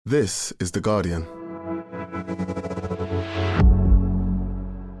This is The Guardian.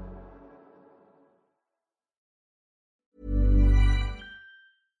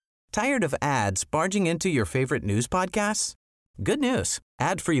 Tired of ads barging into your favorite news podcasts? Good news.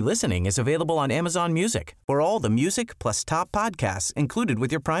 Ad-free listening is available on Amazon Music for all the music plus top podcasts included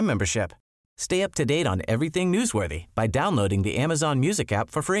with your Prime membership. Stay up to date on everything newsworthy by downloading the Amazon Music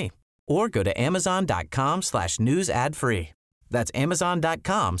app for free or go to amazon.com/news ad free. That's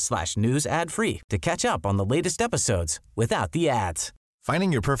amazon.com/news ad free to catch up on the latest episodes without the ads.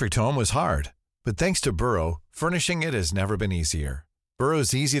 Finding your perfect home was hard, but thanks to Burrow, furnishing it has never been easier.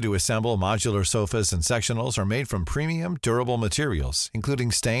 Burrow's easy-to-assemble modular sofas and sectionals are made from premium, durable materials,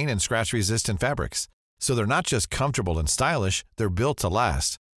 including stain and scratch-resistant fabrics. So they're not just comfortable and stylish, they're built to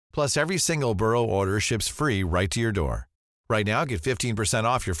last. Plus, every single Burrow order ships free right to your door. Right now, get 15%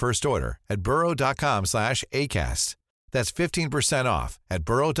 off your first order at burrow.com/ACAST. That's 15% off at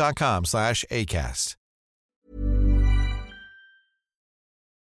burrow.com/ACAST.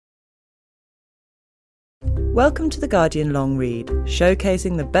 Welcome to The Guardian Long Read,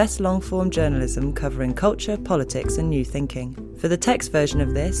 showcasing the best long-form journalism covering culture, politics and new thinking. For the text version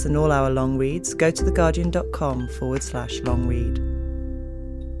of this and all our long reads, go to theguardian.com/long read.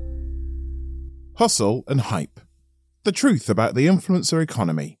 Hustle and Hype. The Truth About the Influencer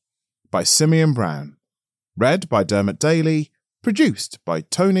Economy by Simeon Brown. Read by Dermot Daly. Produced by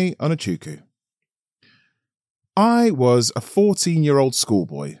Tony Onuchukwu. I was a 14-year-old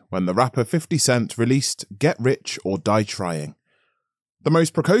schoolboy when the rapper 50 Cent released Get Rich or Die Trying. The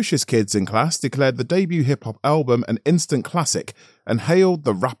most precocious kids in class declared the debut hip-hop album an instant classic and hailed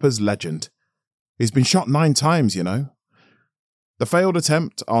the rapper's legend. He's been shot 9 times, you know. The failed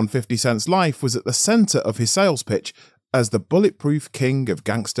attempt on 50 Cent's life was at the centre of his sales pitch as the bulletproof king of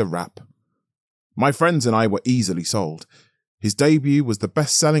gangster rap. My friends and I were easily sold. His debut was the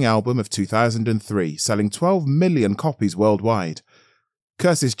best-selling album of 2003, selling 12 million copies worldwide.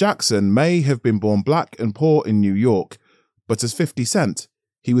 Curtis Jackson may have been born black and poor in New York, but as 50 Cent,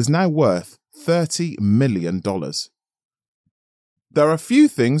 he was now worth $30 million. There are few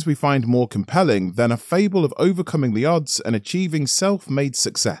things we find more compelling than a fable of overcoming the odds and achieving self-made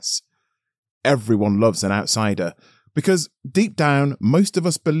success. Everyone loves an outsider, because deep down, most of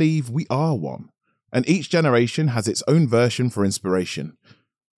us believe we are one. And each generation has its own version for inspiration.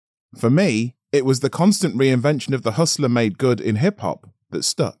 For me, it was the constant reinvention of the hustler made good in hip-hop that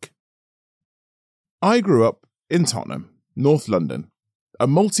stuck. I grew up in Tottenham, North London, a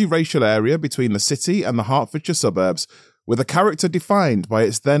multiracial area between the city and the Hertfordshire suburbs, with a character defined by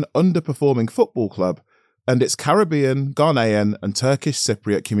its then underperforming football club and its Caribbean, Ghanaian and Turkish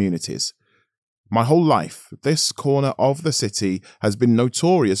Cypriot communities. My whole life, this corner of the city has been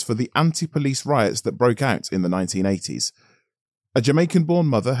notorious for the anti-police riots that broke out in the 1980s. A Jamaican-born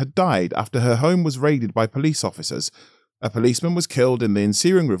mother had died after her home was raided by police officers, a policeman was killed in the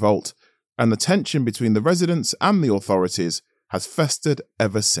ensuing revolt, and the tension between the residents and the authorities has festered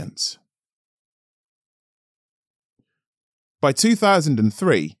ever since. By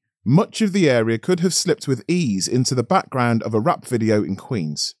 2003, much of the area could have slipped with ease into the background of a rap video in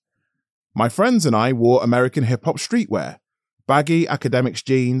Queens. My friends and I wore American hip-hop streetwear, baggy academics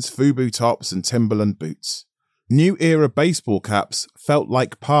jeans, FUBU tops and Timberland boots. New era baseball caps felt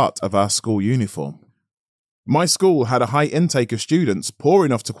like part of our school uniform. My school had a high intake of students, poor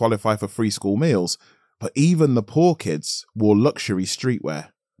enough to qualify for free school meals, but even the poor kids wore luxury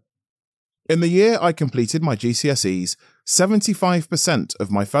streetwear. In the year I completed my GCSEs, 75%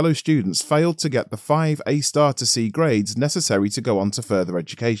 of my fellow students failed to get the 5 A* to C grades necessary to go on to further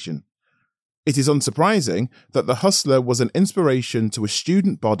education. It is unsurprising that the hustler was an inspiration to a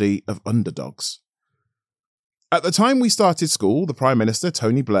student body of underdogs. At the time we started school, the Prime Minister,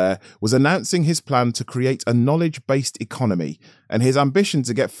 Tony Blair, was announcing his plan to create a knowledge-based economy and his ambition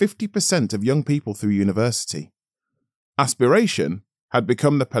to get 50% of young people through university. Aspiration had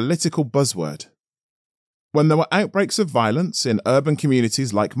become the political buzzword. When there were outbreaks of violence in urban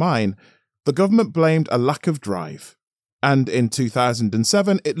communities like mine, the government blamed a lack of drive. And in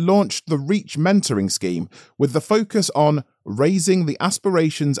 2007, it launched the Reach Mentoring Scheme with the focus on raising the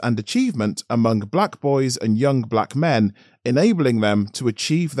aspirations and achievement among black boys and young black men, enabling them to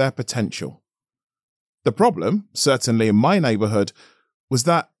achieve their potential. The problem, certainly in my neighbourhood, was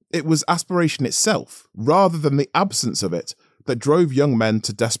that it was aspiration itself, rather than the absence of it, that drove young men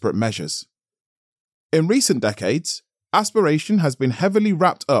to desperate measures. In recent decades, aspiration has been heavily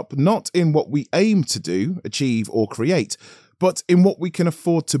wrapped up not in what we aim to do, achieve or create, but in what we can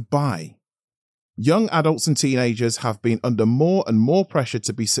afford to buy. Young adults and teenagers have been under more and more pressure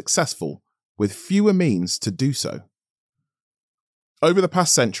to be successful, with fewer means to do so. Over the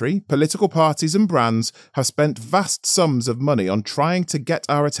past century, political parties and brands have spent vast sums of money on trying to get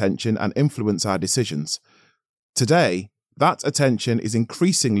our attention and influence our decisions. Today, that attention is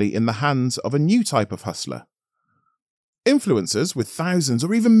increasingly in the hands of a new type of hustler. Influencers with thousands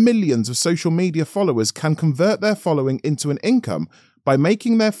or even millions of social media followers can convert their following into an income by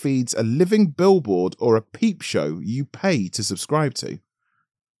making their feeds a living billboard or a peep show you pay to subscribe to.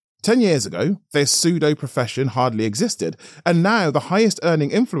 10 years ago, this pseudo-profession hardly existed, and now the highest-earning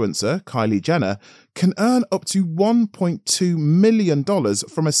influencer, Kylie Jenner, can earn up to $1.2 million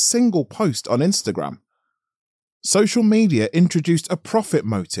from a single post on Instagram. Social media introduced a profit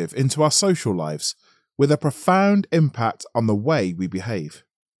motive into our social lives, with a profound impact on the way we behave.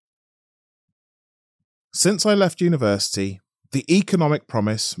 Since I left university, the economic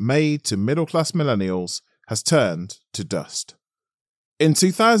promise made to middle-class millennials has turned to dust. In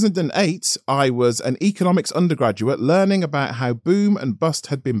 2008, I was an economics undergraduate learning about how boom and bust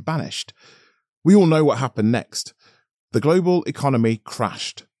had been banished. We all know what happened next. The global economy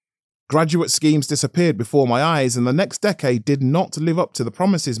crashed. Graduate schemes disappeared before my eyes, and the next decade did not live up to the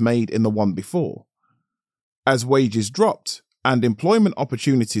promises made in the one before. As wages dropped and employment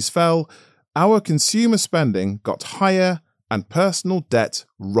opportunities fell, our consumer spending got higher and personal debt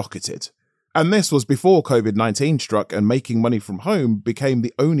rocketed. And this was before COVID-19 struck and making money from home became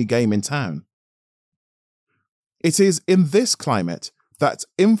the only game in town. It is in this climate that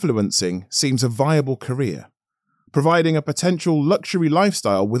influencing seems a viable career, providing a potential luxury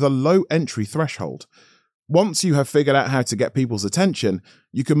lifestyle with a low entry threshold. Once you have figured out how to get people's attention,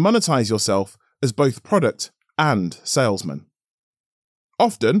 you can monetize yourself as both product and salesman.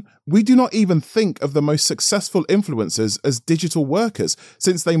 Often, we do not even think of the most successful influencers as digital workers,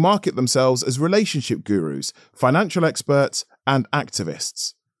 since they market themselves as relationship gurus, financial experts, and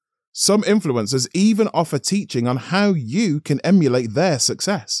activists. Some influencers even offer teaching on how you can emulate their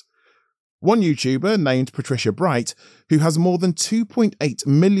success. One YouTuber named Patricia Bright, who has more than 2.8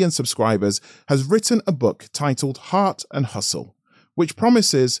 million subscribers, has written a book titled Heart and Hustle, which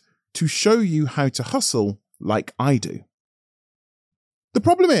promises to show you how to hustle like I do. The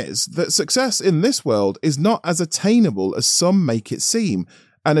problem is that success in this world is not as attainable as some make it seem.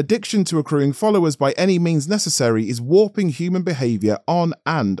 An addiction to accruing followers by any means necessary is warping human behaviour on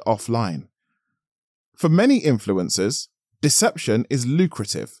and offline. For many influencers, deception is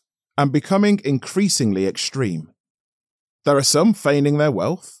lucrative and becoming increasingly extreme. There are some feigning their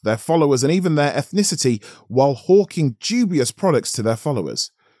wealth, their followers, and even their ethnicity while hawking dubious products to their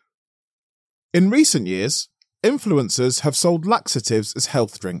followers. In recent years, influencers have sold laxatives as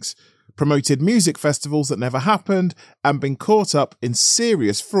health drinks, promoted music festivals that never happened, and been caught up in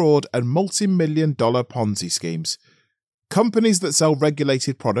serious fraud and multi-million-dollar Ponzi schemes. Companies that sell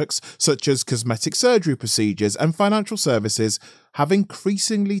regulated products, such as cosmetic surgery procedures and financial services, have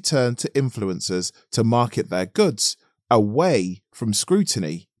increasingly turned to influencers to market their goods, away from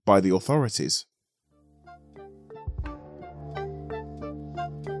scrutiny by the authorities.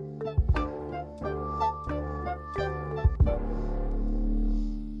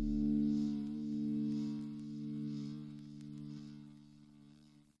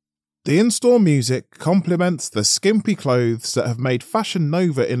 The in-store music complements the skimpy clothes that have made Fashion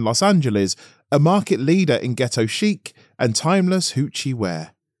Nova in Los Angeles a market leader in ghetto chic and timeless hoochie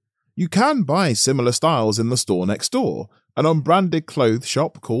wear. You can buy similar styles in the store next door, an unbranded clothes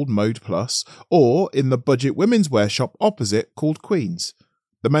shop called Mode Plus, or in the budget women's wear shop opposite called Queens.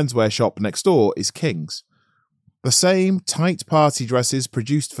 The menswear shop next door is Kings. The same tight party dresses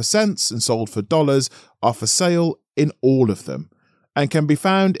produced for cents and sold for dollars are for sale in all of them, and can be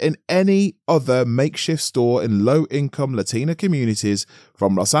found in any other makeshift store in low-income Latina communities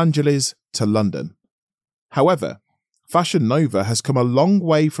from Los Angeles to London. However, Fashion Nova has come a long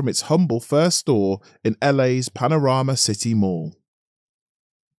way from its humble first store in LA's Panorama City Mall.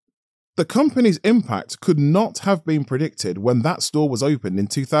 The company's impact could not have been predicted when that store was opened in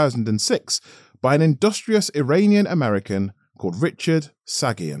 2006 by an industrious Iranian-American called Richard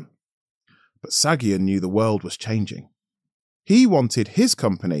Sagian. But Sagian knew the world was changing. He wanted his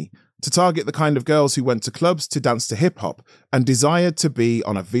company to target the kind of girls who went to clubs to dance to hip-hop and desired to be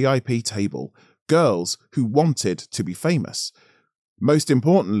on a VIP table, girls who wanted to be famous. Most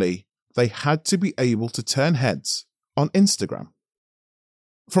importantly, they had to be able to turn heads on Instagram.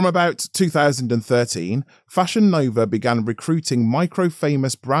 From about 2013, Fashion Nova began recruiting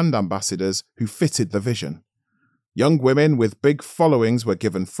micro-famous brand ambassadors who fitted the vision. Young women with big followings were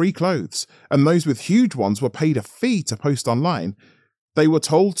given free clothes, and those with huge ones were paid a fee to post online. They were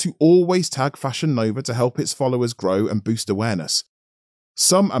told to always tag Fashion Nova to help its followers grow and boost awareness.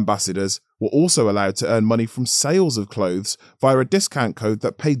 Some ambassadors were also allowed to earn money from sales of clothes via a discount code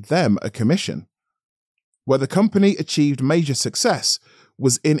that paid them a commission. Where the company achieved major success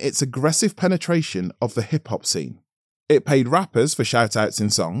was in its aggressive penetration of the hip-hop scene. It paid rappers for shout-outs in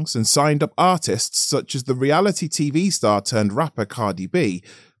songs and signed up artists such as the reality TV star turned rapper Cardi B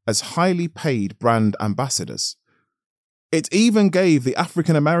as highly paid brand ambassadors. It even gave the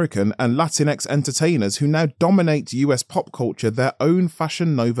African American and Latinx entertainers who now dominate US pop culture their own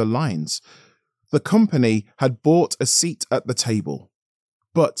Fashion Nova lines. The company had bought a seat at the table,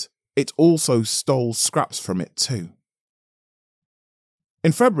 but it also stole scraps from it too.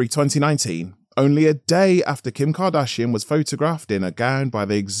 In February 2019, only a day after Kim Kardashian was photographed in a gown by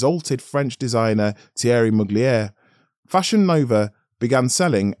the exalted French designer Thierry Mugler, Fashion Nova began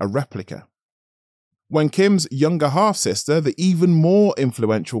selling a replica. When Kim's younger half-sister, the even more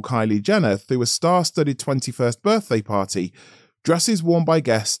influential Kylie Jenner, threw a star-studded 21st birthday party, dresses worn by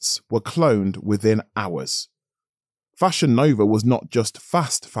guests were cloned within hours. Fashion Nova was not just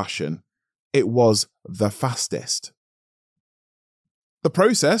fast fashion, it was the fastest. The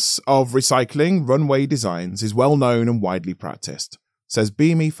process of recycling runway designs is well known and widely practiced, says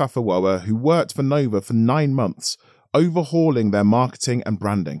Bimi Fafawoa, who worked for Nova for 9 months, overhauling their marketing and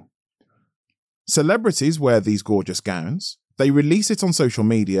branding. Celebrities wear these gorgeous gowns, they release it on social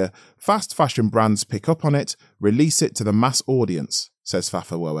media, fast fashion brands pick up on it, release it to the mass audience, says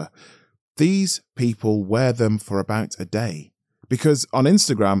Fafawoa. These people wear them for about a day, because on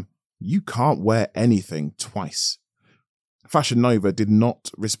Instagram, you can't wear anything twice. Fashion Nova did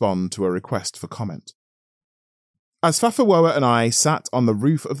not respond to a request for comment. As Fafawoa and I sat on the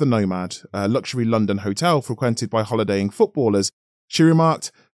roof of the Nomad, a luxury London hotel frequented by holidaying footballers, she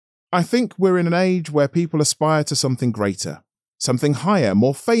remarked, "I think we're in an age where people aspire to something greater, something higher,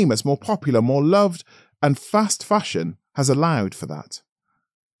 more famous, more popular, more loved, and fast fashion has allowed for that.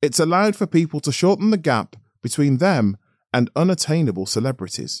 It's allowed for people to shorten the gap between them and unattainable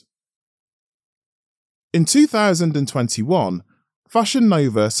celebrities." In 2021, Fashion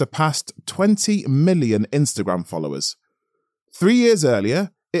Nova surpassed 20 million Instagram followers. 3 years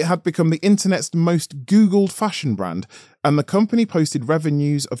earlier, it had become the internet's most Googled fashion brand, and the company posted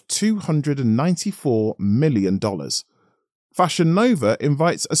revenues of $294 million. Fashion Nova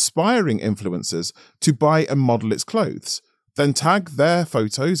invites aspiring influencers to buy and model its clothes, then tag their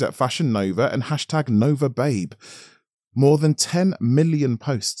photos at Fashion Nova and hashtag NovaBabe. More than 10 million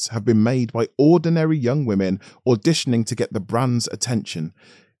posts have been made by ordinary young women auditioning to get the brand's attention.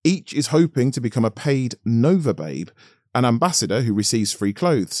 Each is hoping to become a paid NovaBabe, an ambassador who receives free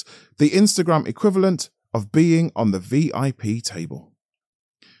clothes, the Instagram equivalent of being on the VIP table.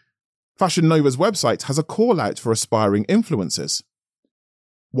 Fashion Nova's website has a call-out for aspiring influencers.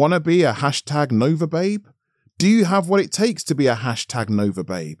 Wanna be a hashtag NovaBabe? Do you have what it takes to be a hashtag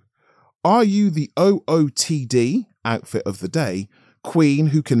NovaBabe? Are you the OOTD, outfit of the day, queen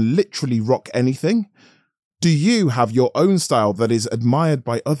who can literally rock anything? Do you have your own style that is admired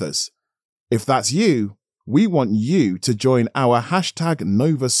by others? If that's you, we want you to join our hashtag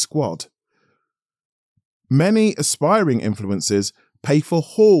Nova Squad. Many aspiring influencers pay for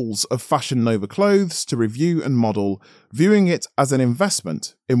hauls of Fashion Nova clothes to review and model, viewing it as an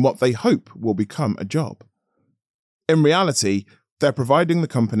investment in what they hope will become a job. In reality, they're providing the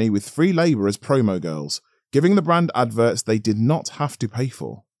company with free labour as promo girls, giving the brand adverts they did not have to pay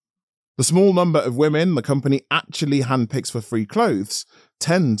for. The small number of women the company actually handpicks for free clothes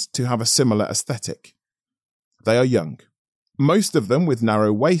tend to have a similar aesthetic. They are young, most of them with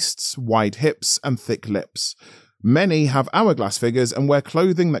narrow waists, wide hips and thick lips. Many have hourglass figures and wear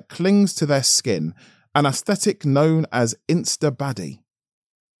clothing that clings to their skin, an aesthetic known as Insta-baddie.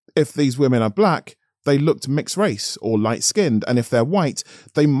 If these women are black, they looked mixed race or light-skinned, and if they're white,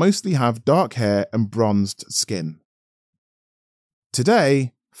 they mostly have dark hair and bronzed skin.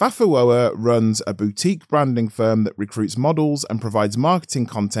 Today, Fafawoa runs a boutique branding firm that recruits models and provides marketing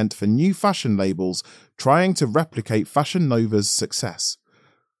content for new fashion labels trying to replicate Fashion Nova's success.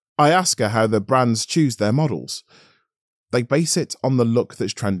 I ask her how the brands choose their models. They base it on the look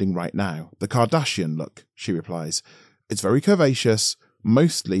that's trending right now, the Kardashian look, she replies. It's very curvaceous,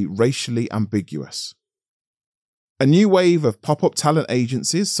 mostly racially ambiguous. A new wave of pop-up talent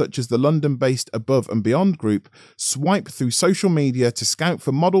agencies, such as the London-based Above and Beyond Group, swipe through social media to scout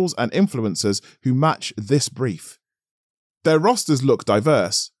for models and influencers who match this brief. Their rosters look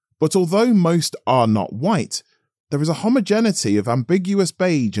diverse, but although most are not white, there is a homogeneity of ambiguous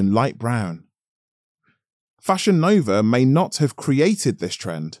beige and light brown. Fashion Nova may not have created this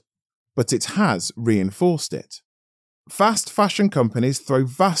trend, but it has reinforced it. Fast fashion companies throw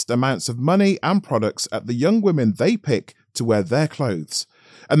vast amounts of money and products at the young women they pick to wear their clothes,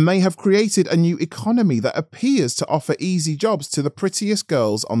 and they have created a new economy that appears to offer easy jobs to the prettiest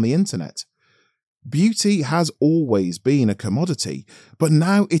girls on the internet. Beauty has always been a commodity, but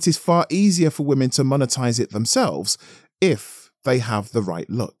now it is far easier for women to monetize it themselves if they have the right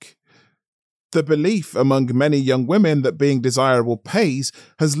look. The belief among many young women that being desirable pays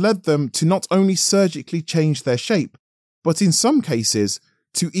has led them to not only surgically change their shape, but in some cases,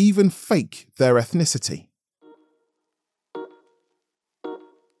 to even fake their ethnicity.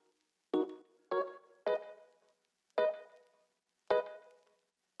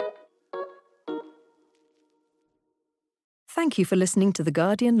 Thank you for listening to The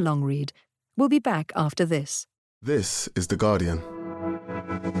Guardian Long Read. We'll be back after this. This is The Guardian.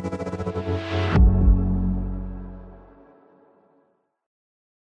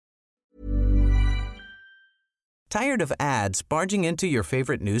 Tired of ads barging into your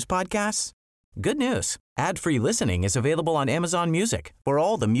favorite news podcasts? Good news. Ad-free listening is available on Amazon Music for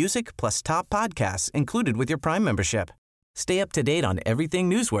all the music plus top podcasts included with your Prime membership. Stay up to date on everything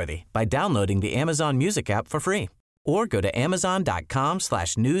newsworthy by downloading the Amazon Music app for free or go to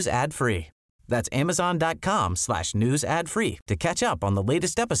amazon.com/news ad free. That's amazon.com/news ad free to catch up on the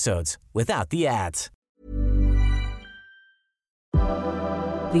latest episodes without the ads.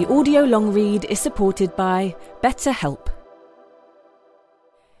 The audio long read is supported by BetterHelp.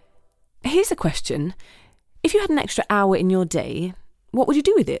 Here's a question. If you had an extra hour in your day, what would you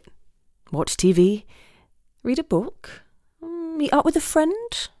do with it? Watch TV? Read a book? Meet up with a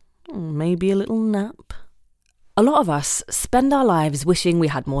friend? Maybe a little nap? A lot of us spend our lives wishing we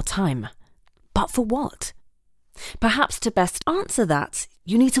had more time. But for what? Perhaps to best answer that,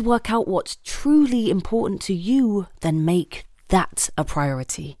 you need to work out what's truly important to you, then make that a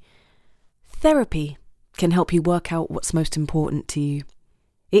priority. Therapy can help you work out what's most important to you.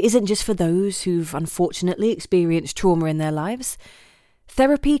 It isn't just for those who've unfortunately experienced trauma in their lives.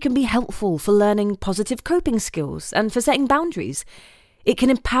 Therapy can be helpful for learning positive coping skills and for setting boundaries. It can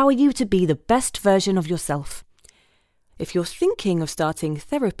empower you to be the best version of yourself. If you're thinking of starting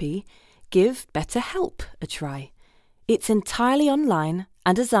therapy, give BetterHelp a try. It's entirely online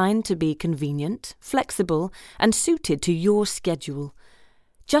and designed to be convenient, flexible, and suited to your schedule.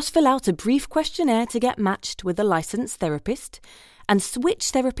 Just fill out a brief questionnaire to get matched with a licensed therapist and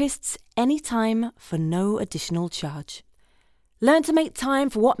switch therapists anytime for no additional charge. Learn to make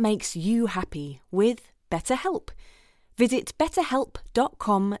time for what makes you happy with BetterHelp. Visit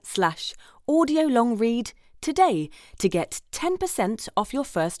betterhelp.com/audiolongread today to get 10% off your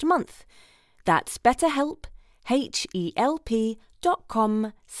first month. That's BetterHelp,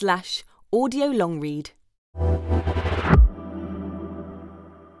 HELP.com/audiolongread.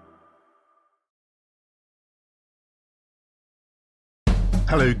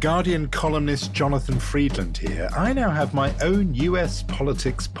 Hello, Guardian columnist Jonathan Freedland here. I now have my own US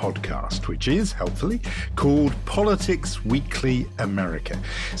politics podcast, which is, helpfully, called Politics Weekly America.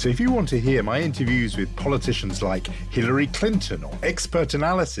 So if you want to hear my interviews with politicians like Hillary Clinton or expert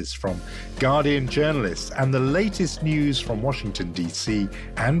analysis from Guardian journalists and the latest news from Washington, D.C.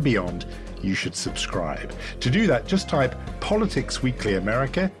 and beyond, you should subscribe. To do that, just type Politics Weekly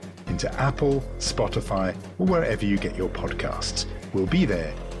America into Apple, Spotify, or wherever you get your podcasts. We'll be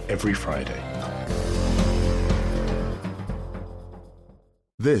there every Friday.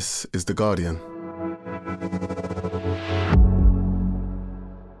 This is The Guardian.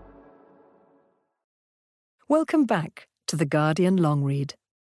 Welcome back to The Guardian Long Read.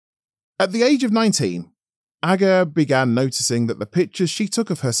 At the age of 19, Aga began noticing that the pictures she took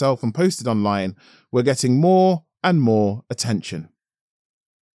of herself and posted online were getting more and more attention.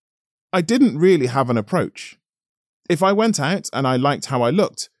 I didn't really have an approach. If I went out and I liked how I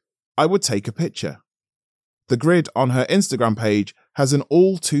looked, I would take a picture. The grid on her Instagram page has an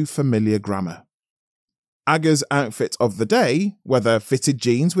all too familiar grammar. Aga's outfit of the day, whether fitted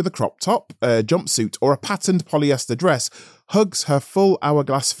jeans with a crop top, a jumpsuit, or a patterned polyester dress, hugs her full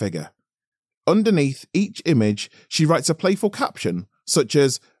hourglass figure. Underneath each image, she writes a playful caption, such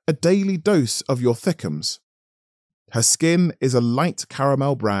as, "A daily dose of your thickums." Her skin is a light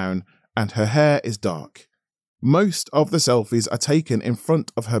caramel brown, and her hair is dark. Most of the selfies are taken in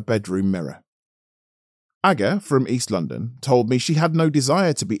front of her bedroom mirror. Aga, from East London, told me she had no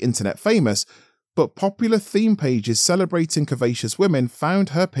desire to be internet famous, but popular theme pages celebrating curvaceous women found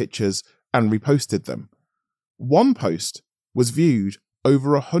her pictures and reposted them. One post was viewed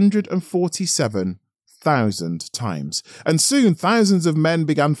over 147,000 times, and soon thousands of men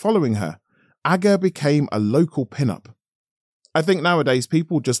began following her. Aga became a local pin-up. I think nowadays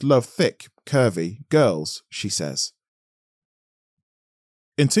people just love thick, curvy girls, she says.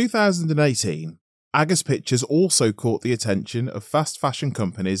 In 2018, Aga's pictures also caught the attention of fast fashion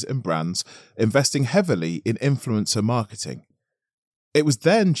companies and brands investing heavily in influencer marketing. It was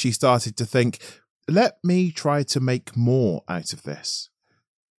then she started to think, let me try to make more out of this.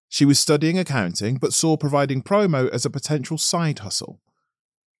 She was studying accounting but saw providing promo as a potential side hustle.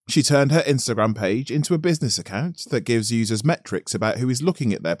 She turned her Instagram page into a business account that gives users metrics about who is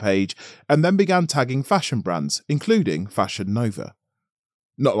looking at their page and then began tagging fashion brands, including Fashion Nova.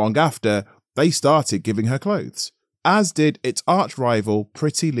 Not long after, they started giving her clothes, as did its arch rival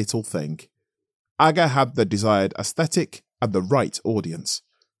Pretty Little Thing. Aga had the desired aesthetic and the right audience.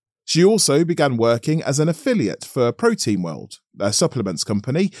 She also began working as an affiliate for Protein World, a supplements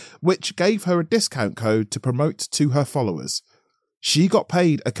company, which gave her a discount code to promote to her followers. She got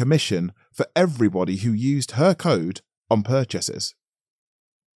paid a commission for everybody who used her code on purchases.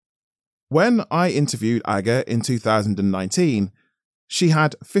 When I interviewed Aga in 2019, she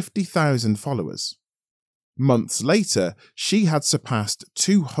had 50,000 followers. Months later, she had surpassed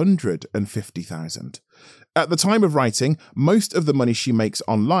 250,000. At the time of writing, most of the money she makes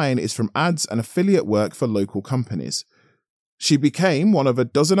online is from ads and affiliate work for local companies. She became one of a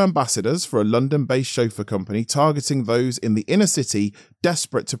dozen ambassadors for a London-based chauffeur company targeting those in the inner city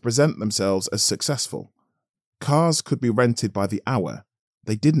desperate to present themselves as successful. Cars could be rented by the hour.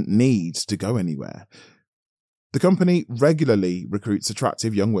 They didn't need to go anywhere. The company regularly recruits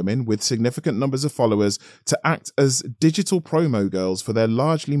attractive young women with significant numbers of followers to act as digital promo girls for their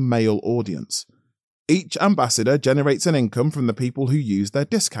largely male audience. Each ambassador generates an income from the people who use their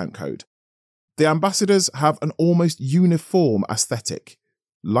discount code. The ambassadors have an almost uniform aesthetic,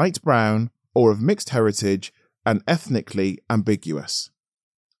 light brown or of mixed heritage and ethnically ambiguous.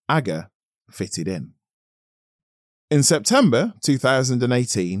 Aga fitted in. In September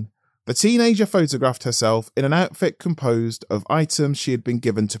 2018, the teenager photographed herself in an outfit composed of items she had been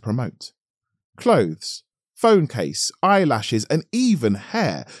given to promote. Clothes, phone case, eyelashes, and even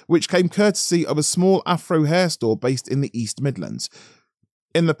hair, which came courtesy of a small Afro hair store based in the East Midlands.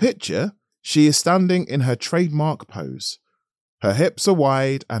 In the picture, she is standing in her trademark pose. Her hips are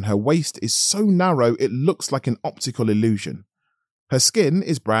wide and her waist is so narrow it looks like an optical illusion. Her skin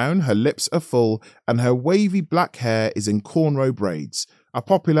is brown, her lips are full, and her wavy black hair is in cornrow braids, a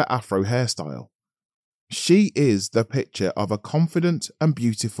popular Afro hairstyle. She is the picture of a confident and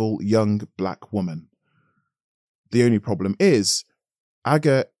beautiful young black woman. The only problem is,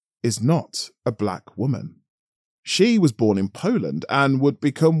 Aga is not a black woman. She was born in Poland and would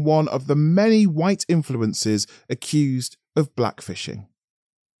become one of the many white influencers accused of blackfishing.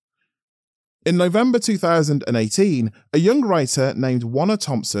 In November 2018, a young writer named Wanna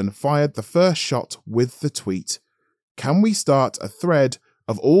Thompson fired the first shot with the tweet, "Can we start a thread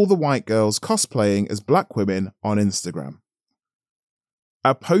of all the white girls cosplaying as black women on Instagram?"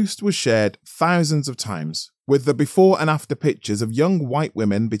 Our post was shared thousands of times, with the before and after pictures of young white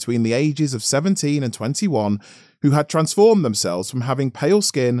women between the ages of 17 and 21 who had transformed themselves from having pale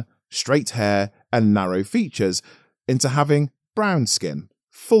skin, straight hair, and narrow features into having brown skin,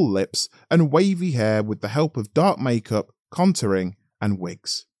 full lips, and wavy hair with the help of dark makeup, contouring, and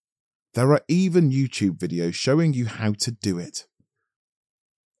wigs. There are even YouTube videos showing you how to do it.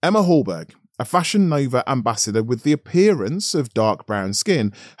 Emma Hallberg, a Fashion Nova ambassador with the appearance of dark brown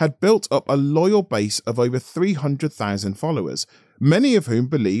skin, had built up a loyal base of over 300,000 followers, many of whom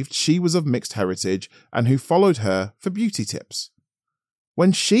believed she was of mixed heritage and who followed her for beauty tips.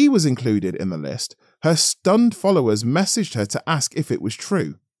 When she was included in the list, her stunned followers messaged her to ask if it was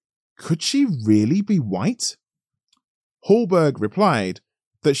true. Could she really be white? Hallberg replied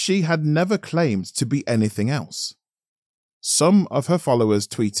that she had never claimed to be anything else. Some of her followers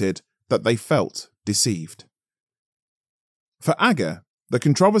tweeted that they felt deceived. For Aga, the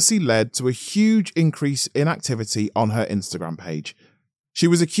controversy led to a huge increase in activity on her Instagram page. She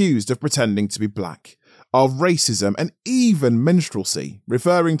was accused of pretending to be black, of racism, and even minstrelsy,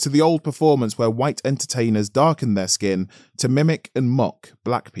 referring to the old performance where white entertainers darkened their skin to mimic and mock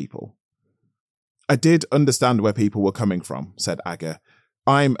black people. "I did understand where people were coming from," said Aga.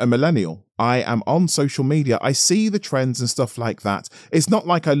 "I'm a millennial. I am on social media. I see the trends and stuff like that. It's not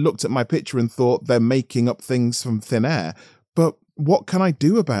like I looked at my picture and thought they're making up things from thin air. But what can I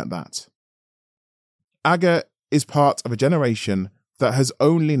do about that?" Aga is part of a generation that has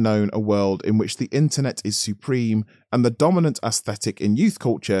only known a world in which the internet is supreme and the dominant aesthetic in youth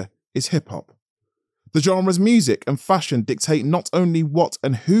culture is hip-hop. The genre's music and fashion dictate not only what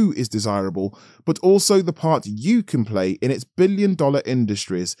and who is desirable, but also the part you can play in its billion-dollar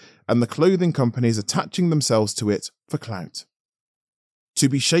industries and the clothing companies attaching themselves to it for clout. To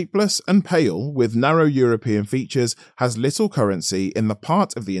be shapeless and pale with narrow European features has little currency in the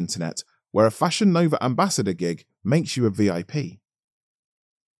part of the internet where a Fashion Nova ambassador gig makes you a VIP.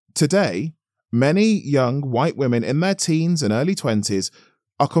 Today, many young white women in their teens and early 20s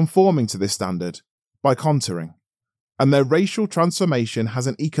are conforming to this standard by contouring, and their racial transformation has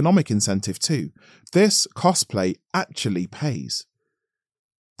an economic incentive too. This cosplay actually pays.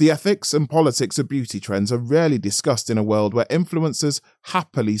 The ethics and politics of beauty trends are rarely discussed in a world where influencers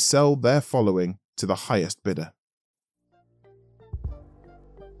happily sell their following to the highest bidder.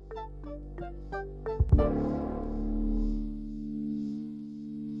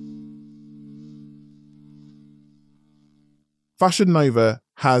 Fashion Nova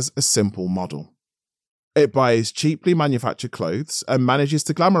has a simple model. It buys cheaply manufactured clothes and manages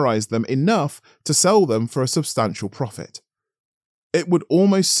to glamorize them enough to sell them for a substantial profit. It would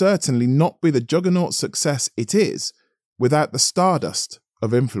almost certainly not be the juggernaut success it is without the stardust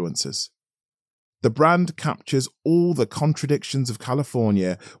of influencers. The brand captures all the contradictions of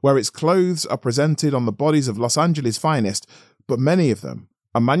California, where its clothes are presented on the bodies of Los Angeles' finest, but many of them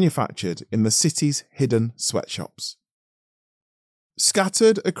are manufactured in the city's hidden sweatshops.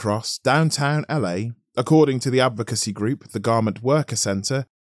 Scattered across downtown LA, according to the advocacy group the Garment Worker Center,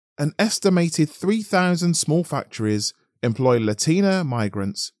 an estimated 3,000 small factories employ Latina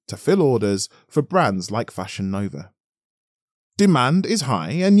migrants to fill orders for brands like Fashion Nova. Demand is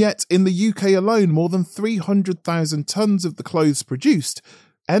high, and yet in the UK alone, more than 300,000 tons of the clothes produced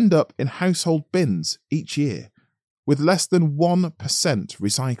end up in household bins each year, with less than 1%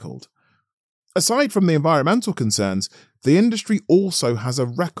 recycled. Aside from the environmental concerns, the industry also has a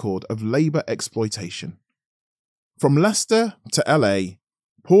record of labour exploitation. From Leicester to LA,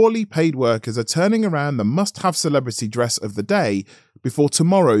 poorly paid workers are turning around the must-have celebrity dress of the day before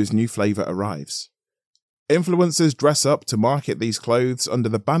tomorrow's new flavour arrives. Influencers dress up to market these clothes under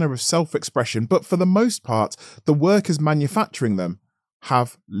the banner of self-expression, but for the most part, the workers manufacturing them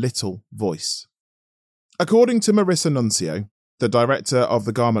have little voice. According to Marissa Nuncio, the director of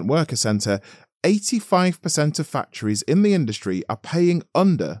the Garment Worker Center, 85% of factories in the industry are paying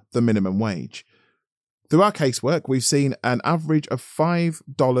under the minimum wage. Through our casework, we've seen an average of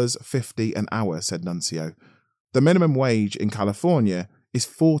 $5.50 an hour, said Nuncio. The minimum wage in California is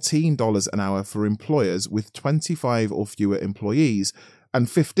 $14 an hour for employers with 25 or fewer employees, and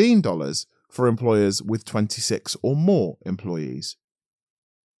 $15 for employers with 26 or more employees.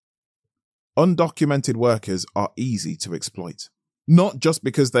 Undocumented workers are easy to exploit. Not just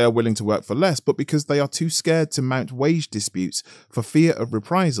because they are willing to work for less, but because they are too scared to mount wage disputes for fear of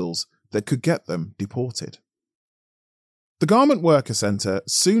reprisals that could get them deported. The Garment Worker Center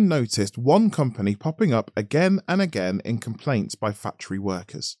soon noticed one company popping up again and again in complaints by factory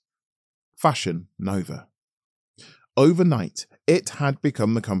workers: Fashion Nova. Overnight, it had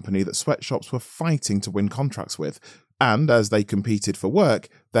become the company that sweatshops were fighting to win contracts with, and as they competed for work,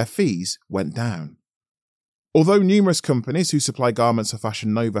 their fees went down. Although numerous companies who supply garments for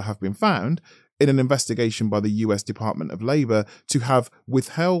Fashion Nova have been found, in an investigation by the US Department of Labor, to have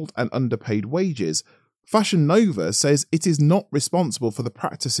withheld and underpaid wages, Fashion Nova says it is not responsible for the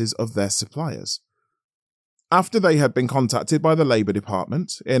practices of their suppliers. After they had been contacted by the Labor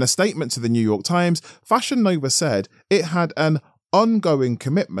Department, in a statement to the New York Times, Fashion Nova said it had an ongoing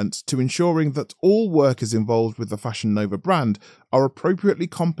commitment to ensuring that all workers involved with the Fashion Nova brand are appropriately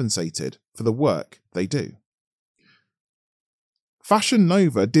compensated for the work they do. Fashion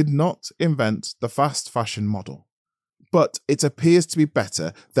Nova did not invent the fast fashion model, but it appears to be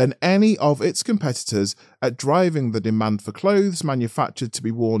better than any of its competitors at driving the demand for clothes manufactured to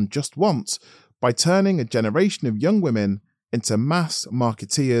be worn just once by turning a generation of young women into mass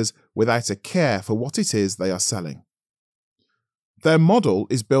marketeers without a care for what it is they are selling. Their model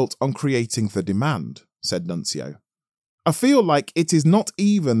is built on creating the demand, said Nuncio. I feel like it is not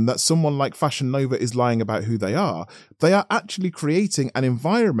even that someone like Fashion Nova is lying about who they are actually creating an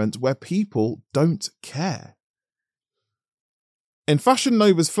environment where people don't care. In Fashion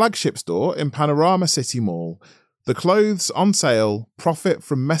Nova's flagship store in Panorama City Mall, the clothes on sale profit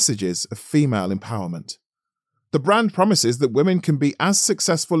from messages of female empowerment. The brand promises that women can be as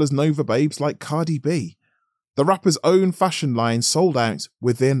successful as Nova babes like Cardi B. The rapper's own fashion line sold out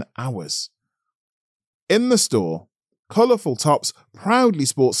within hours. In the store, colourful tops proudly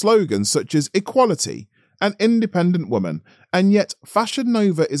sport slogans such as equality and independent woman, and yet Fashion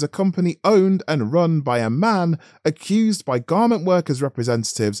Nova is a company owned and run by a man accused by garment workers'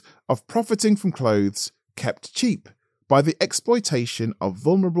 representatives of profiting from clothes kept cheap by the exploitation of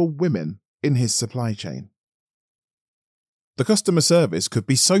vulnerable women in his supply chain. The customer service could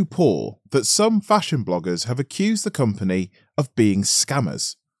be so poor that some fashion bloggers have accused the company of being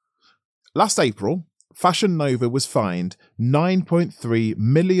scammers. Last April, Fashion Nova was fined $9.3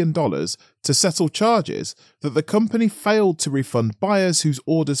 million to settle charges that the company failed to refund buyers whose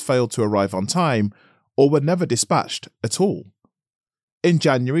orders failed to arrive on time or were never dispatched at all. In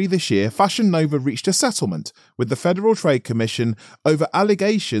January this year, Fashion Nova reached a settlement with the Federal Trade Commission over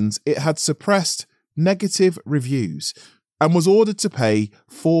allegations it had suppressed negative reviews and was ordered to pay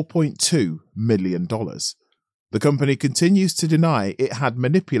 $4.2 million. The company continues to deny it had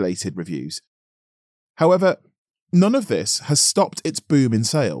manipulated reviews. However, none of this has stopped its boom in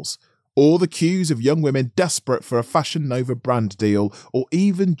sales, or the queues of young women desperate for a Fashion Nova brand deal or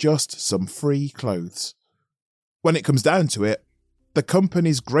even just some free clothes. When it comes down to it, the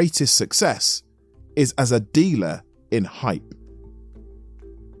company's greatest success is as a dealer in hype.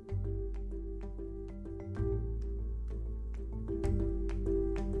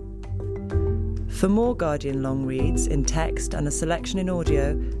 For more Guardian long reads in text and a selection in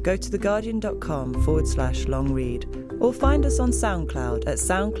audio, go to theguardian.com/long read or find us on SoundCloud at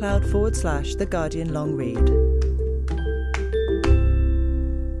SoundCloud/The Guardian Long Read.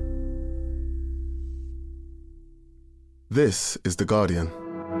 This is The Guardian.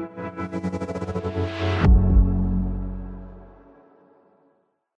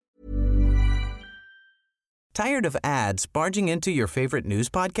 Tired of ads barging into your favorite news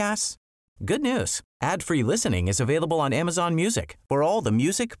podcasts? Good news. Ad-free listening is available on Amazon Music for all the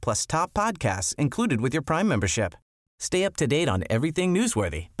music plus top podcasts included with your Prime membership. Stay up to date on everything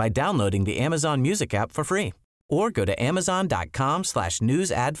newsworthy by downloading the Amazon Music app for free or go to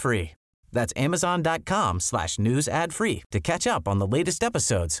amazon.com/news ad free. That's amazon.com/news ad free to catch up on the latest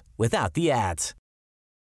episodes without the ads.